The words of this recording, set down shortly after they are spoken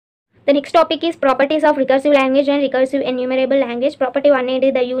The next topic is properties of recursive language and recursive enumerable language. Property 1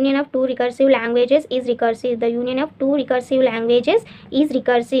 is the union of two recursive languages is recursive. The union of two recursive languages is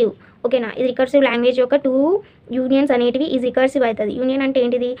recursive. Okay na, ఇది recursive language యొక్క two unions అనేటివి is recursive అవుతుంది. Union అంటే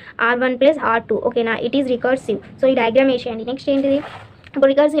ఏంటిది, R1 plus R2. ఓకేనా, it is recursive. So ఈ diagram వేసేయండి. Next ఏంటిది,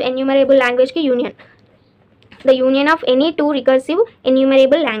 ఇప్పుడు recursive ఎన్యూమరేబుల్ లాంగ్వేజ్కి union, the union of any two recursive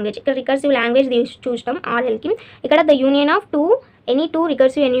ఎన్యూమరేబుల్ language. ఇక్కడ రికర్సివ్ లాంగ్వేజ్ చూస్తాం RLకి. ఇక్కడ the union of any two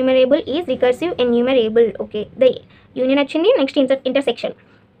recursive ఎన్యూమరేబుల్ is recursive ఎన్యూమరేబుల్. Okay, the union వచ్చింది. Next intersection,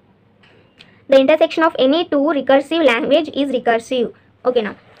 the intersection of any two recursive language is recursive.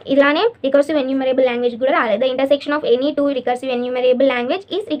 ఓకేనా, ఇలానే recursive ఎన్యూమరేబుల్ language కూడా రాలేదు. The intersection of any two recursive ఎన్యూమరేబుల్ language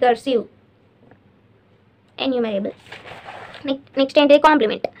is recursive ఎన్యూమరేబుల్. Next ఏంటి,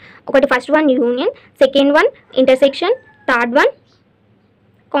 complement. ఒకటి first one union, second one intersection, third one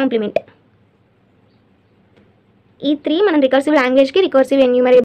compliment. ఈ three మనం recursive లాంగ్వేజ్కి recursive ఎన్యూమరేబుల్